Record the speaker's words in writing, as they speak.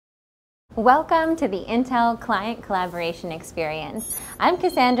Welcome to the Intel Client Collaboration Experience. I'm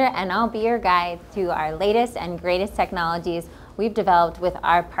Cassandra and I'll be your guide to our latest and greatest technologies we've developed with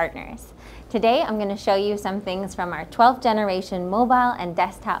our partners. Today I'm going to show you some things from our 12th generation mobile and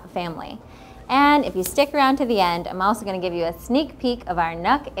desktop family. And if you stick around to the end, I'm also going to give you a sneak peek of our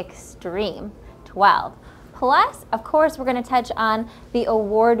NUC Extreme 12. Plus, of course, we're going to touch on the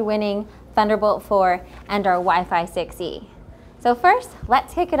award-winning Thunderbolt 4 and our Wi-Fi 6E. So first,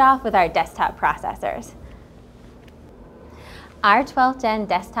 let's kick it off with our desktop processors. Our 12th gen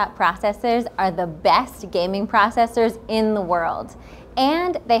desktop processors are the best gaming processors in the world,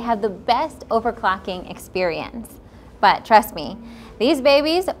 and they have the best overclocking experience. But trust me, these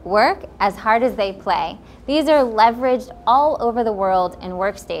babies work as hard as they play. These are leveraged all over the world in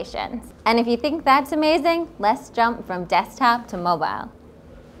workstations. And if you think that's amazing, let's jump from desktop to mobile.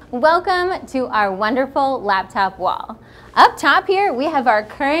 Welcome to our wonderful laptop wall. Up top here, we have our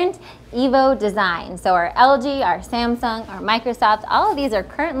current Evo design. So our LG, our Samsung, our Microsoft, all of these are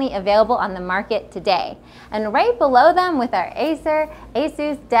currently available on the market today. And right below them with our Acer,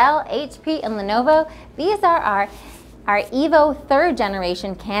 Asus, Dell, HP, and Lenovo, these are our Evo 3rd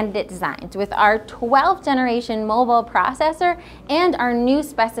generation candidate designs with our 12th generation mobile processor and our new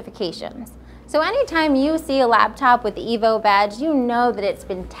specifications. So anytime you see a laptop with the Evo badge, you know that it's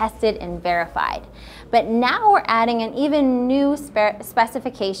been tested and verified. But now we're adding an even new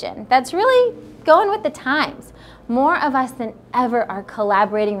specification that's really going with the times. More of us than ever are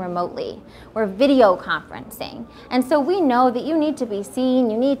collaborating remotely. We're video conferencing. And so we know that you need to be seen,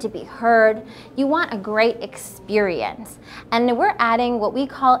 you need to be heard, you want a great experience. And we're adding what we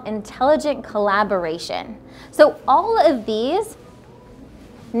call intelligent collaboration. So all of these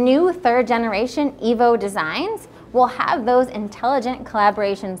new 3rd generation Evo designs will have those intelligent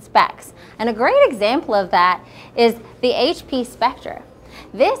collaboration specs. And a great example of that is the HP Spectre.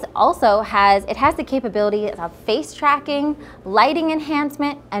 This also has the capability of face tracking, lighting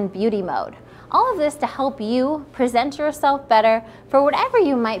enhancement, and beauty mode. All of this to help you present yourself better for whatever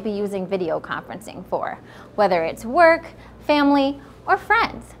you might be using video conferencing for, whether it's work, family, or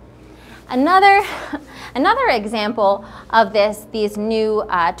friends. Another example of these new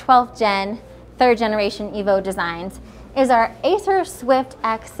 12th gen, 3rd generation Evo designs is our Acer Swift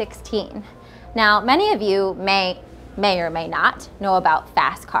X16. Now, many of you may or may not know about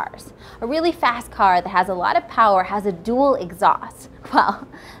fast cars. A really fast car that has a lot of power has a dual exhaust. Well,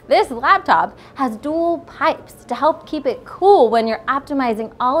 this laptop has dual pipes to help keep it cool when you're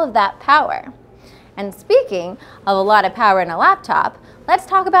optimizing all of that power. And speaking of a lot of power in a laptop, let's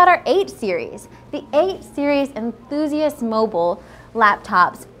talk about our 8 series. The 8 series enthusiast mobile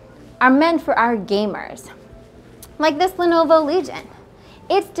laptops are meant for our gamers. Like this Lenovo Legion.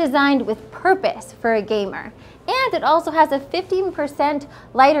 It's designed with purpose for a gamer, and it also has a 15%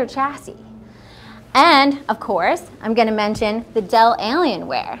 lighter chassis. And of course, I'm going to mention the Dell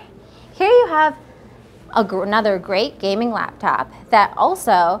Alienware. Here you have another great gaming laptop that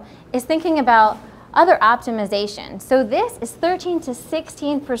also is thinking about other optimization. So this is 13 to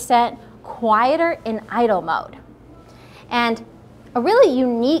 16% quieter in idle mode. And a really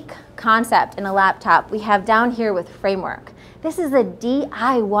unique concept in a laptop we have down here with Framework. This is a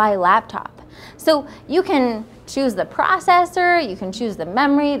DIY laptop. So you can choose the processor, you can choose the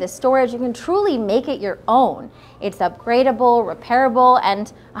memory, the storage, you can truly make it your own. It's upgradable, repairable,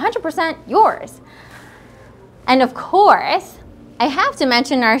 and 100% yours. And of course, I have to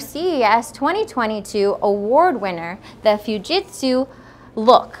mention our CES 2022 award winner, the Fujitsu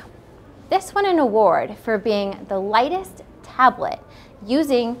Look. This won an award for being the lightest tablet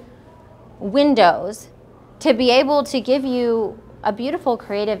using Windows to be able to give you a beautiful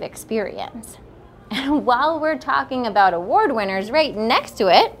creative experience. And while we're talking about award winners, right next to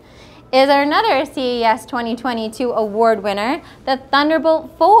it is another CES 2022 award winner, the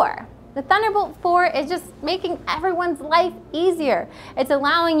Thunderbolt 4. The Thunderbolt 4 is just making everyone's life easier. It's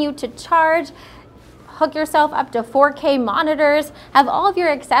allowing you to charge, hook yourself up to 4K monitors, have all of your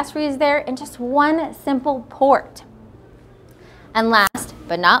accessories there in just one simple port. And last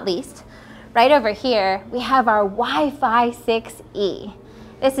but not least, right over here, we have our Wi-Fi 6E.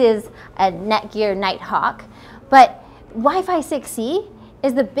 This is a Netgear Nighthawk, but Wi-Fi 6E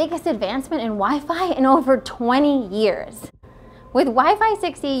is the biggest advancement in Wi-Fi in over 20 years. With Wi-Fi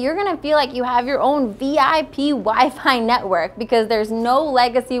 6E, you're gonna feel like you have your own VIP Wi-Fi network because there's no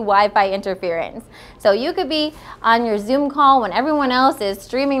legacy Wi-Fi interference. So you could be on your Zoom call when everyone else is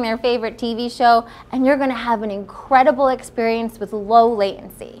streaming their favorite TV show, and you're gonna have an incredible experience with low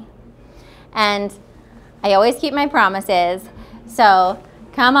latency. And I always keep my promises, so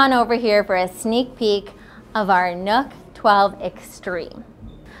come on over here for a sneak peek of our NUC 12 Extreme.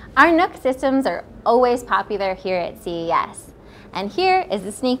 Our NUC systems are always popular here at CES. And here is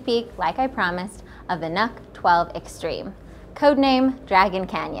the sneak peek, like I promised, of the NUC 12 Extreme, codename Dragon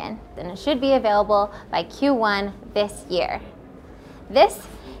Canyon, and it should be available by Q1 this year. This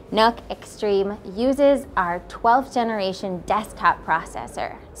NUC Extreme uses our 12th generation desktop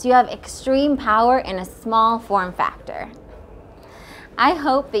processor, so you have extreme power in a small form factor. I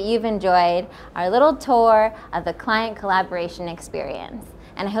hope that you've enjoyed our little tour of the client collaboration experience,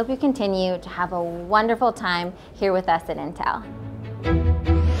 and I hope you continue to have a wonderful time here with us at Intel.